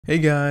Hey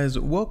guys,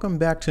 welcome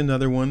back to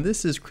another one.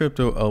 This is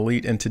Crypto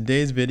Elite. In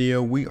today's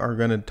video, we are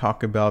going to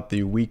talk about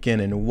the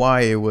weekend and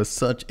why it was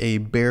such a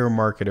bear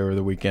market over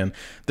the weekend.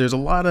 There's a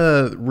lot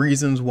of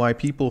reasons why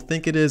people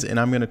think it is, and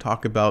I'm going to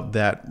talk about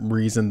that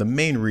reason, the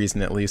main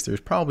reason at least.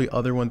 There's probably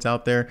other ones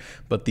out there,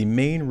 but the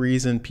main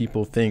reason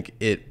people think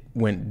it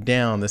went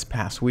down this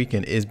past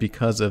weekend is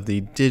because of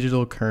the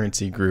digital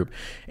currency group.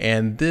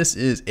 And this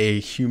is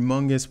a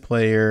humongous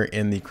player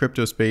in the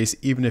crypto space,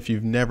 even if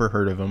you've never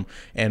heard of them.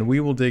 And we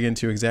will dig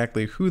into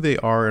exactly who they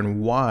are and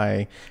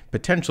why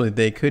potentially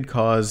they could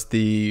cause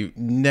the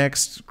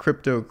next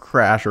crypto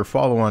crash or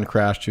follow-on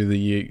crash to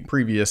the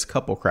previous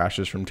couple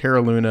crashes, from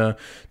Terra Luna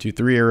to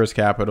Three Arrows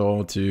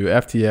Capital to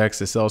FTX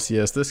to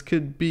Celsius. This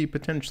could be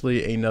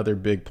potentially another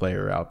big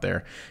player out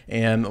there.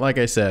 And like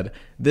I said,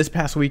 this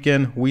past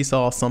weekend, we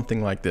saw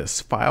something like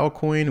this.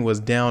 Filecoin was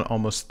down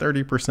almost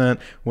 30%.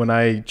 When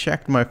I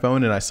checked my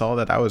phone and I saw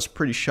that, I was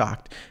pretty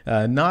shocked.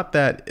 Not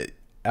that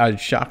I was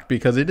shocked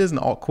because it is an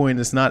altcoin.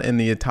 It's not in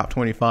the top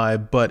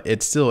 25, but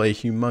it's still a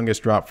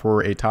humongous drop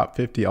for a top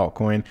 50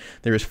 altcoin.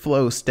 There's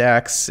Flow,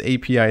 Stacks,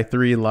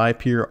 API3,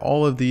 LivePeer,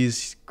 all of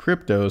these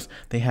cryptos,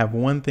 they have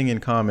one thing in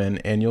common,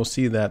 and you'll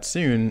see that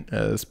soon.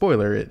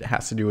 Spoiler, it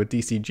has to do with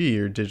DCG,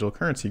 or digital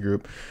currency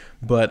group,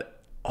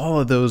 but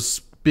all of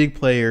those big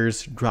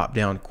players drop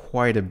down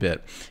quite a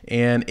bit,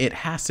 and it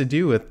has to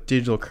do with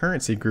digital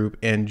currency group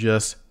and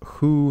just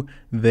who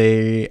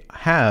they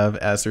have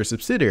as their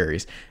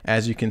subsidiaries.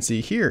 As you can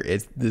see here,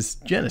 it's this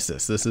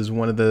Genesis. This is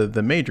one of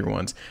the major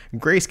ones.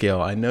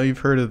 Grayscale, I know you've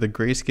heard of the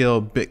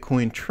Grayscale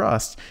Bitcoin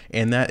Trust,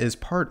 and that is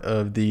part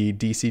of the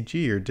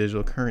DCG, or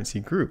digital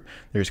currency group.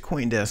 There's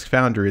CoinDesk,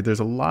 Foundry.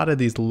 There's a lot of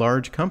these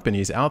large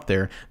companies out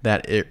there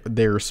that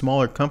they're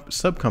smaller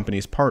sub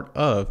companies part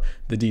of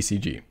the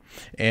DCG.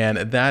 And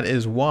that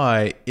is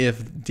why,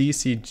 if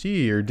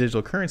DCG, or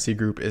digital currency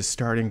group, is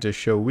starting to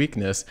show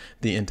weakness,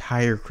 the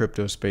entire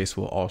crypto space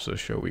will also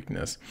show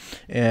weakness.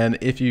 And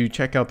if you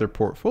check out their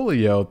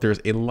portfolio, there's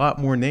a lot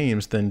more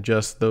names than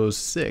just those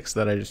 6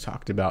 that I just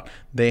talked about.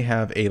 They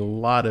have a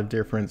lot of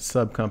different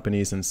sub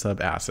companies and sub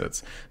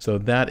assets. So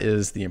that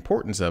is the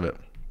importance of it.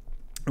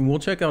 And we'll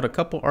check out a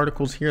couple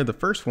articles here. The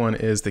first one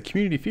is the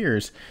community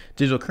fears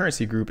digital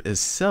currency group is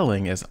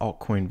selling as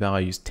altcoin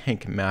values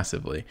tank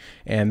massively.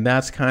 And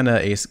that's kind of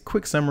a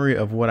quick summary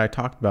of what I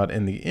talked about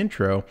in the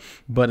intro.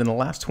 But in the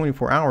last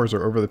 24 hours,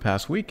 or over the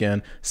past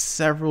weekend,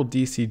 several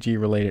DCG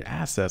related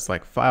assets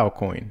like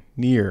Filecoin,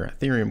 Near,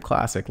 Ethereum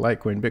Classic,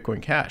 Litecoin,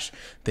 Bitcoin Cash,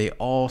 they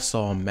all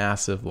saw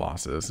massive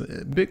losses.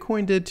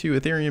 Bitcoin did too,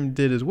 Ethereum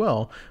did as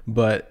well,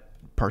 but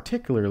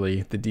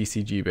particularly the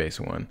DCG based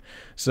one.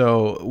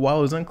 So while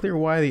it was unclear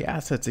why the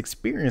assets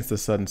experienced a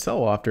sudden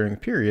sell-off during the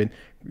period,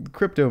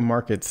 crypto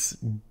markets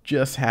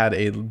just had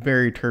a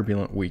very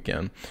turbulent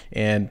weekend.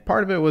 And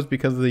part of it was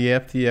because the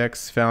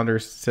FTX founder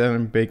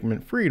Sam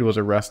Bankman-Fried was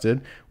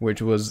arrested,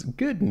 which was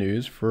good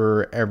news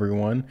for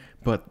everyone,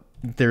 but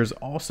there's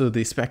also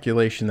the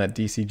speculation that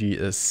DCG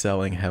is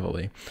selling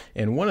heavily.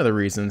 And one of the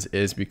reasons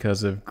is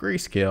because of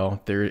Grayscale.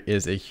 There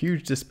is a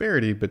huge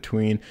disparity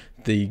between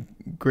the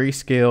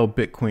Grayscale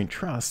Bitcoin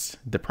Trust,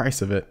 the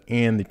price of it,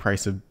 and the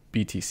price of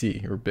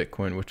BTC, or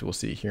Bitcoin, which we'll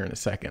see here in a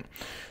second.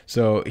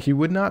 So he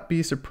would not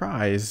be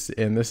surprised,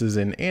 and this is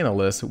an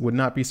analyst, would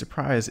not be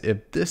surprised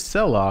if this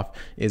sell-off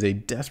is a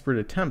desperate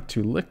attempt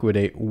to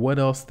liquidate what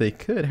else they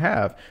could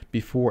have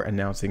before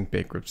announcing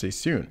bankruptcy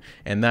soon.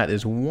 And that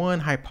is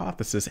one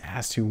hypothesis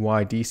as to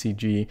why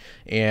DCG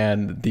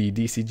and the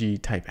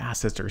DCG type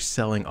assets are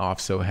selling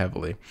off so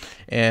heavily.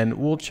 And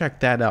we'll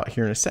check that out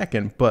here in a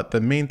second. But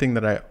the main thing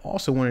that I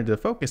also wanted to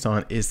focus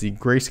on is the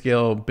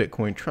Grayscale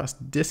Bitcoin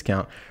Trust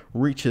discount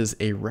reaches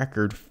a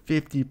record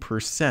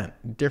 50%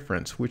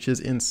 difference, which is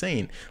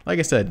insane. Like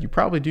I said, you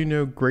probably do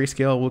know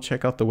Grayscale. We'll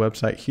check out the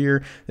website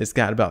here. It's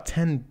got about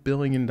 $10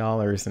 billion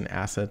in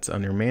assets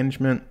under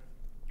management.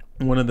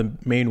 One of the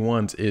main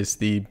ones is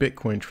the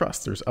Bitcoin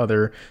Trust. There's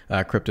other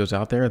cryptos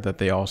out there that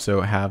they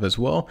also have as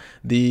well.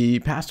 The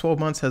past 12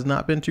 months has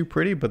not been too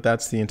pretty, but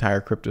that's the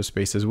entire crypto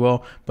space as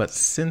well. But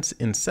since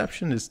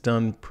inception, it's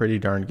done pretty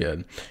darn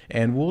good.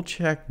 And we'll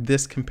check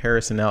this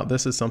comparison out.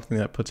 This is something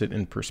that puts it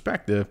in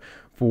perspective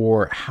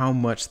for how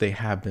much they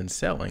have been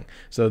selling.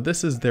 So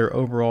this is their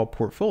overall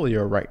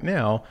portfolio right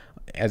now.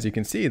 As you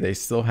can see, they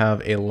still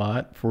have a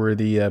lot. For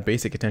the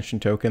basic attention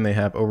token, they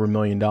have over $1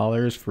 million.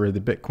 For the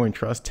Bitcoin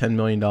Trust, $10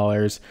 million.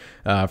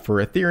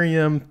 For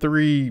Ethereum,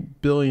 $3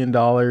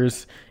 billion.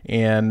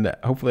 And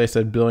hopefully I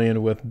said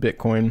billion with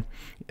Bitcoin.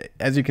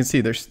 As you can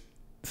see, there's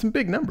some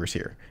big numbers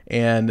here,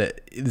 and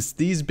it's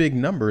these big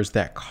numbers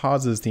that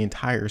causes the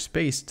entire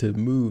space to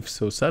move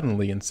so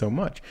suddenly and so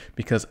much,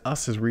 because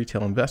us as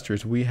retail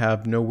investors, we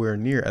have nowhere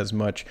near as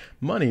much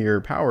money or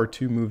power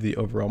to move the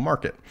overall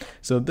market.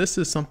 So this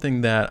is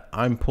something that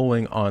I'm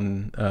pulling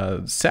on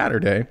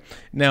Saturday.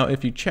 Now,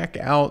 if you check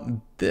out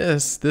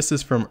this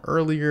is from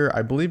earlier,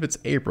 I believe it's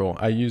April.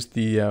 I used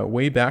the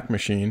Wayback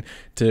Machine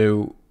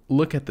to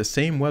look at the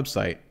same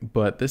website,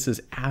 but this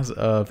is as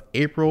of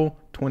April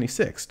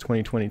 26,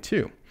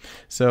 2022.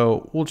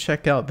 So we'll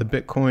check out the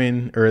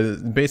Bitcoin, or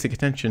the Basic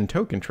Attention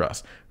Token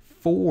Trust.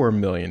 $4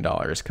 million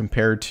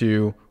compared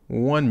to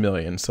 1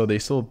 million. So they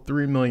sold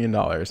 $3 million.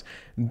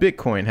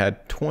 Bitcoin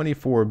had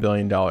 $24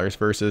 billion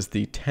versus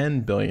the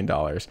 $10 billion.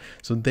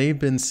 So they've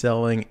been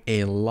selling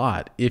a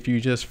lot. If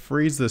you just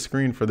freeze the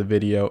screen for the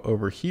video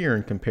over here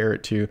and compare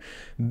it to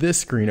this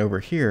screen over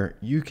here,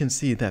 you can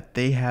see that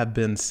they have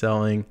been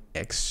selling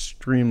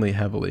extremely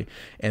heavily.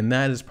 And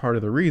that is part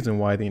of the reason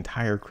why the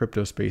entire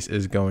crypto space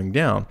is going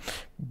down,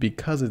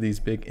 because of these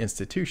big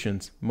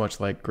institutions, much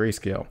like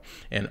Grayscale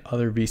and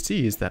other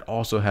VCs that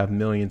also have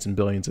millions and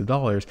billions of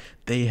dollars.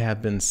 They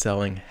have been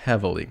selling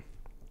heavily.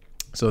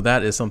 So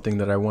that is something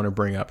that I want to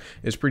bring up.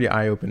 It's pretty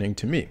eye-opening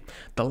to me.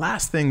 The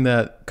last thing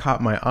that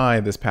caught my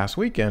eye this past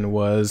weekend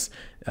was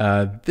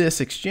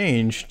this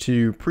exchange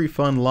to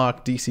pre-fund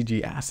lock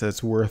DCG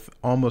assets worth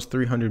almost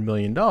 $300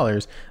 million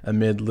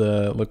amid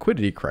the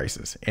liquidity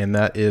crisis. And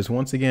that is,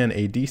 once again,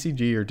 a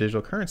DCG or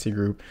digital currency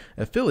group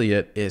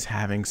affiliate is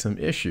having some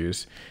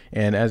issues.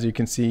 And as you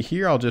can see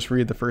here, I'll just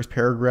read the first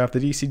paragraph.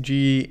 The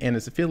DCG and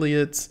its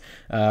affiliates,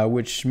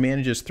 which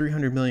manages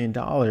 $300 million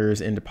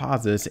in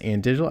deposits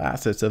and digital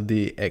assets of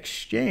the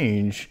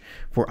exchange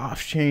for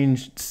off-chain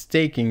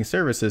staking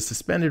services,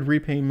 suspended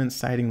repayments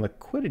citing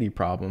liquidity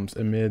problems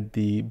amid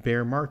the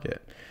bear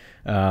market.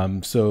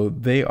 So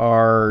they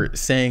are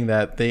saying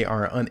that they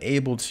are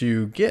unable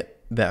to get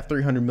that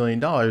 $300 million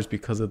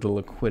because of the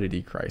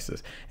liquidity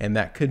crisis. And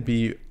that could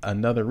be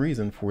another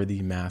reason for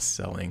the mass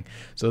selling.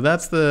 So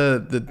that's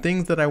the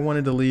things that I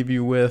wanted to leave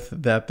you with,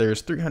 that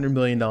there's $300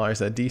 million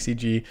that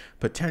DCG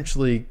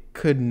potentially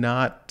could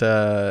not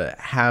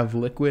have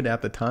liquid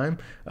at the time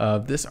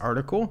of this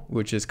article,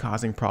 which is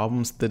causing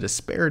problems. The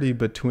disparity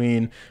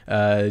between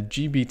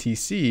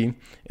GBTC,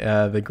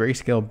 the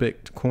Grayscale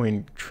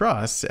Bitcoin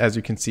Trust, as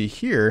you can see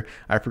here,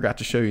 I forgot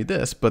to show you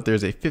this, but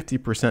there's a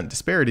 50%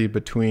 disparity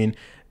between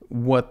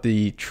what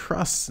the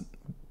trust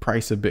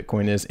price of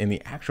Bitcoin is and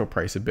the actual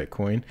price of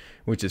Bitcoin,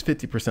 which is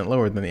 50%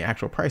 lower than the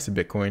actual price of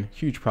Bitcoin.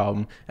 Huge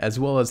problem, as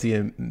well as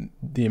the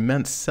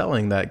immense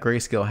selling that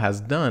Grayscale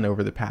has done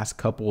over the past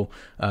couple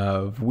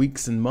of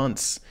weeks and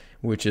months,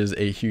 which is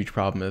a huge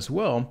problem as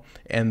well.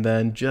 And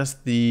then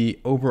just the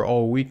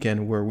overall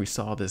weekend where we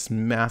saw this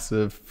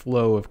massive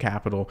flow of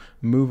capital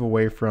move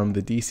away from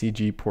the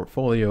DCG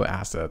portfolio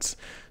assets.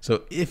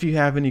 So if you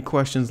have any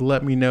questions,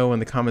 let me know in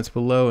the comments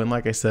below. And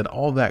like I said,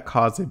 all that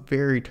caused a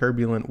very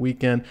turbulent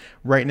weekend.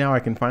 Right now,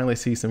 I can finally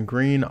see some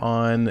green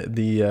on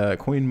the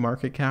coin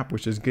market cap,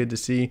 which is good to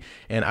see.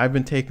 And I've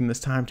been taking this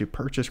time to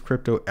purchase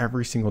crypto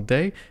every single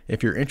day.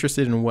 If you're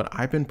interested in what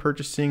I've been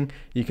purchasing,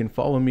 you can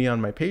follow me on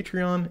my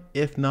Patreon.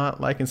 If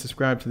not, like and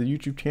subscribe to the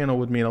YouTube channel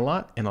would mean a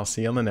lot, and I'll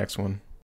see you on the next one.